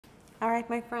All right,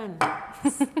 my friend.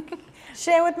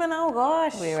 Share with me now,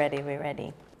 gosh. We're ready, we're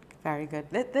ready. Very good.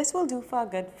 This will do for a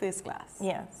good first glass.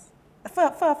 Yes.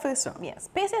 For a first one. Yes.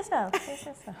 Pace yourself, pace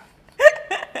yourself.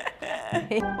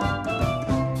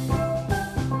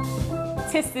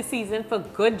 Tis the season for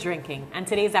good drinking, and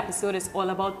today's episode is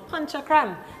all about Ponche De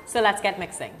Creme. So let's get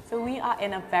mixing. So we are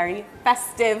in a very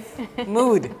festive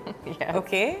mood. Yes.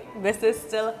 Okay? This is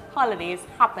still holidays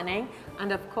happening,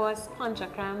 and of course, Ponche De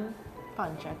Creme.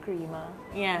 Ponche Crema.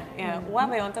 Yeah.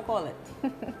 Whatever you want to call it.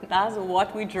 That's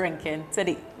what we're drinking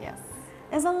today. Yes.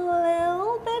 It's a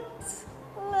little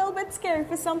bit scary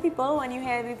for some people when you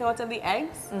hear the thought of the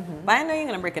eggs. But I know you're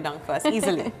gonna break it down first,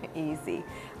 easily. Easy.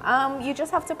 You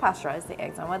just have to pasteurize the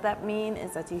eggs, and what that means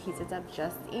is that you heat it up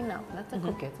just enough, not to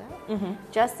cook it,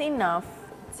 just enough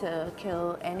to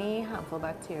kill any harmful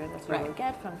bacteria that you will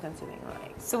get from consuming raw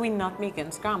eggs. So we're not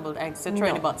making scrambled eggs to throw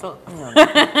in the bottle? No.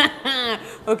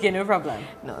 Okay, no problem.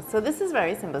 No, so this is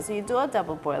very simple. So you do a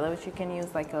double boiler, which you can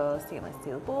use like a stainless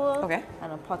steel bowl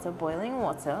and a pot of boiling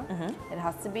water. It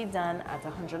has to be done at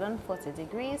 140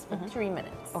 degrees for 3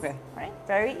 minutes. Okay. Right?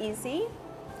 Very easy.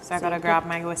 So I gotta grab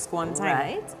my whisk one time.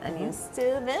 Right, and you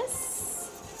stir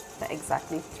this for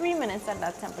exactly 3 minutes at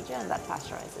that temperature, and that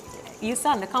pasteurizes the egg. You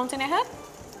starting to count in your head?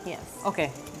 Yes.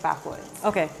 Okay. Backwards.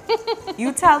 Okay.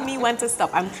 You tell me when to stop.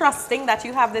 I'm trusting that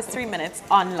you have this 3 minutes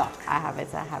on lock. I have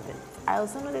it, I have it. I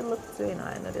also know they look too, you know,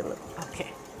 I know they look.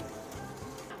 Okay.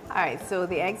 All right, so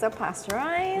the eggs are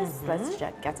pasteurized. Let's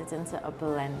just get it into a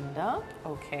blender.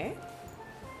 Okay.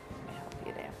 Let me help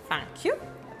you there. Thank you.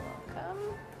 You're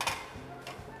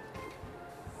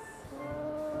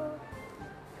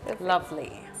welcome.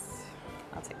 Lovely.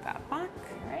 I'll take that back.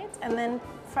 All right, and then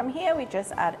from here we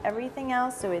just add everything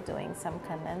else. So we're doing some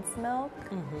condensed milk.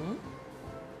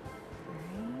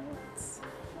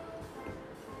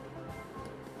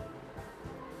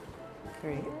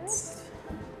 Right. Great.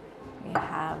 We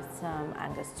have some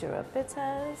Angostura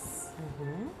bitters.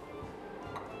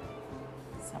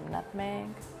 Some nutmeg.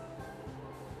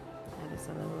 That is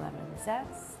a little lemon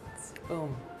zest.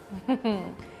 Boom.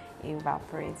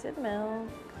 Evaporated milk.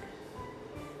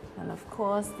 And of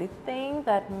course, the thing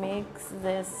that makes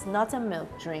this not a milk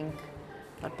drink,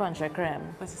 but Ponche De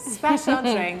Creme. It's a special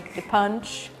drink. The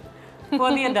punch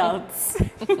For the adults.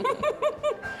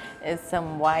 is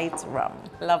some white rum.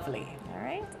 Lovely. All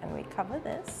right, and we cover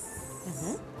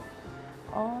this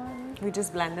on, We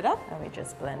just blend it up. and we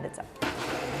just blend it up.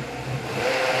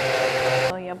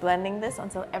 So you're blending this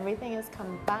until everything is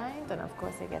combined, and of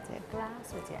course you get your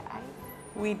glass with your ice.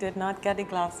 We did not get the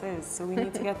glasses, so we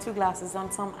need to get 2 glasses on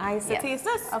some ice to taste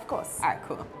this. Of course. All right,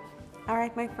 cool. All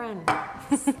right, my friend.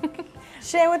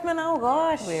 Share with me now,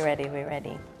 gosh. We're ready, we're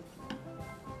ready.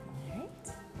 All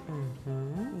right.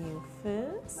 You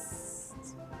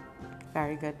first.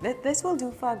 Very good. This will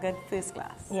do for a good first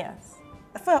glass. Yes.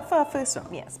 For a first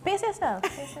one. Yes. Pace yourself,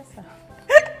 pace yourself.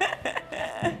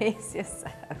 Pace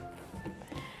yourself.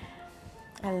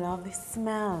 I love the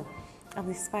smell of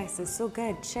the spices. So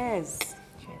good. Cheers.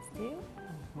 Cheers to you.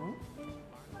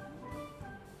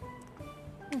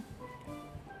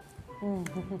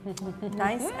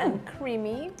 Nice and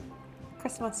creamy.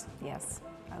 Christmas. Yes.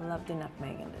 I love the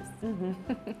nutmeg in this.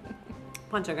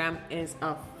 Ponche De Creme is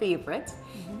a favorite,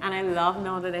 and I love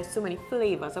now that there's so many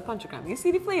flavors of Ponche De Creme. You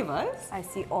see the flavors? I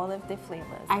see all of the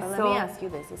flavors. I But let saw- me ask you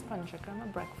this. Is Ponche De Creme a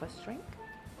breakfast drink?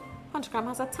 Ponche De Creme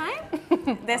has a time.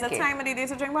 There's Okay. a time of the day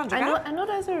to drink Ponche De Creme. I know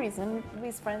there's a reason.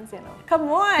 We're friends, you know. Come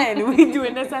on, we're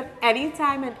doing this at any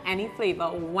time and any flavor,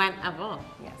 whenever.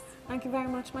 Yes. Thank you very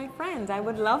much, my friends. I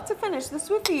would love to finish this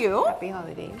with you. Happy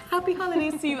holidays. Happy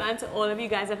holidays to you and to all of you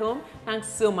guys at home. Thanks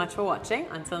so much for watching.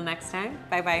 Until next time,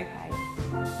 bye-bye.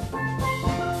 Bye.